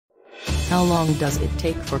How long does it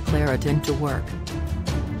take for Claritin to work?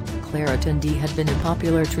 Claritin D had been a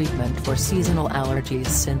popular treatment for seasonal allergies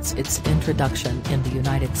since its introduction in the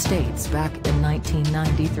United States back in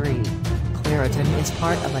 1993. Claritin is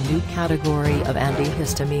part of a new category of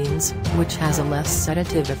antihistamines, which has a less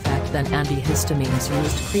sedative effect than antihistamines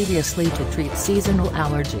used previously to treat seasonal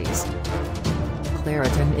allergies.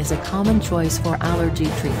 Claritin is a common choice for allergy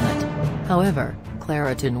treatment. However,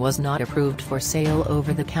 Claritin was not approved for sale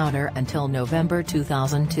over the counter until November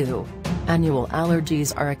 2002. Annual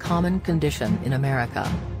allergies are a common condition in America.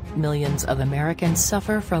 Millions of Americans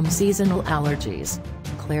suffer from seasonal allergies.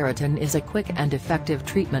 Claritin is a quick and effective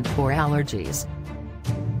treatment for allergies.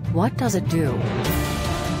 What does it do?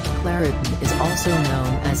 Claritin is also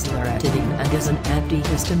known as Loratadine and is an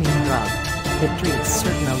antihistamine drug. It treats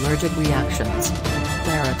certain allergic reactions.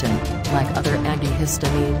 Claritin, like other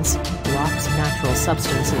antihistamines, blocks natural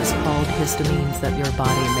substances called histamines that your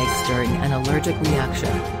body makes during an allergic reaction.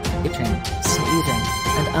 Itching, sneezing,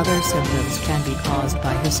 and other symptoms can be caused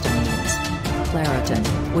by histamines. Claritin,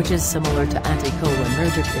 which is similar to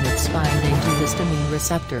anticholinergic in its binding to histamine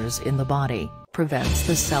receptors in the body, prevents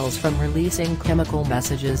the cells from releasing chemical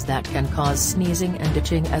messages that can cause sneezing and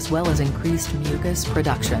itching as well as increased mucus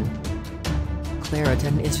production.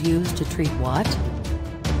 Claritin is used to treat what?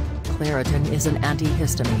 Claritin is an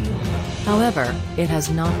antihistamine. However, it has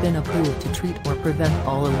not been approved to treat or prevent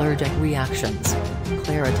all allergic reactions.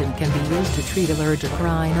 Claritin can be used to treat allergic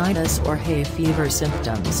rhinitis or hay fever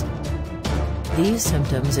symptoms. These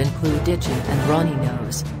symptoms include itching and runny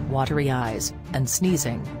nose, watery eyes, and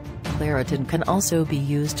sneezing. Claritin can also be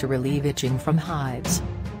used to relieve itching from hives.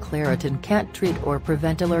 Claritin can't treat or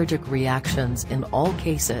prevent allergic reactions in all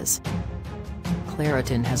cases.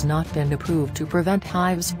 Claritin has not been approved to prevent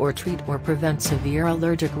hives or treat or prevent severe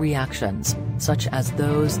allergic reactions, such as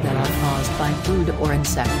those that are caused by food or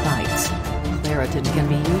insect bites. Claritin can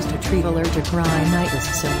be used to treat allergic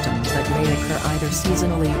rhinitis symptoms that may occur either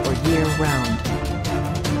seasonally or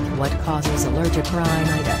year-round. What causes allergic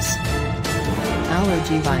rhinitis?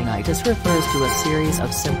 Allergy rhinitis refers to a series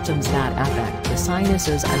of symptoms that affect the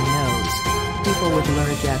sinuses and nose. People with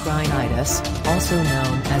allergic rhinitis, also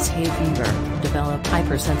known as hay fever, develop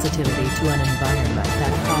hypersensitivity to an environment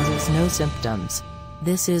that causes no symptoms.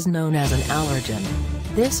 This is known as an allergen.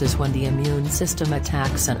 This is when the immune system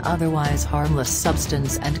attacks an otherwise harmless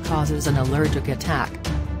substance and causes an allergic attack.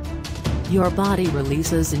 Your body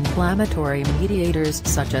releases inflammatory mediators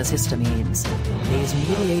such as histamines. These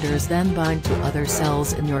mediators then bind to other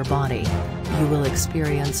cells in your body. You will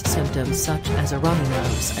experience symptoms such as a runny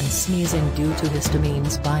nose and sneezing due to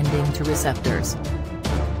histamines binding to receptors.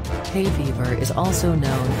 Hay fever is also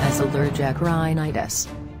known as allergic rhinitis.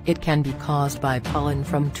 It can be caused by pollen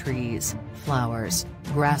from trees, flowers,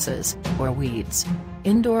 grasses, or weeds.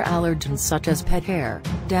 Indoor allergens such as pet hair,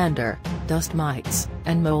 dander, dust mites,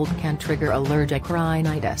 and mold can trigger allergic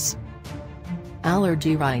rhinitis.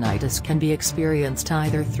 Allergy rhinitis can be experienced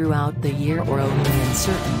either throughout the year or only in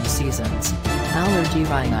certain seasons. Allergy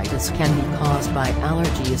rhinitis can be caused by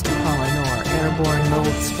allergies to pollen or airborne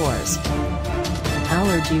mold spores.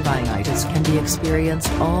 Allergy rhinitis can be experienced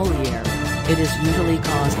all year. It is usually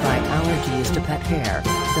caused by allergies to pet hair,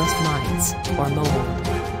 dust mites, or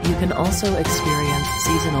mold. You can also experience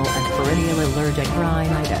seasonal and perennial allergic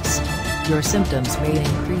rhinitis. Your symptoms may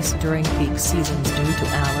increase during peak seasons due to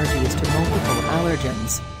allergies to multiple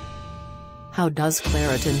allergens. How does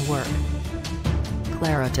Claritin work?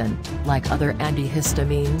 Claritin, like other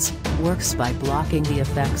antihistamines, works by blocking the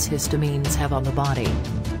effects histamines have on the body.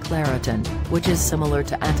 Claritin, which is similar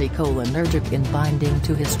to anticholinergic in binding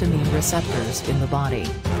to histamine receptors in the body,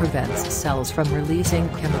 prevents cells from releasing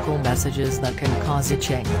chemical messages that can cause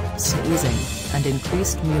itching, sneezing, and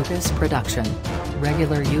increased mucus production.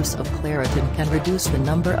 Regular use of Claritin can reduce the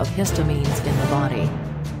number of histamines in the body.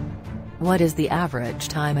 What is the average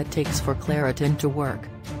time it takes for Claritin to work?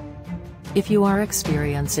 If you are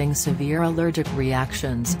experiencing severe allergic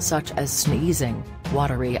reactions such as sneezing,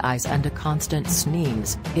 watery eyes and a constant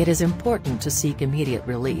sneeze, it is important to seek immediate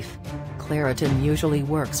relief. Claritin usually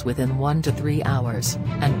works within 1 to 3 hours,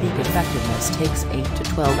 and peak effectiveness takes 8 to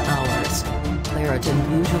 12 hours.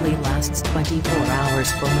 Claritin usually lasts 24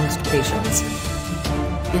 hours for most patients.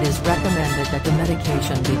 It is recommended that the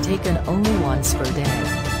medication be taken only once per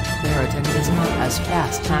day. Claritin is not as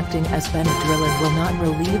fast-acting as Benadryl and will not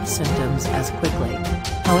relieve symptoms as quickly.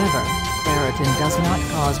 However, Claritin does not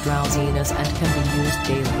cause drowsiness and can be used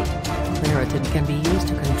daily. Claritin can be used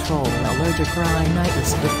to control allergic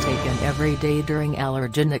rhinitis if taken every day during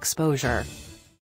allergen exposure.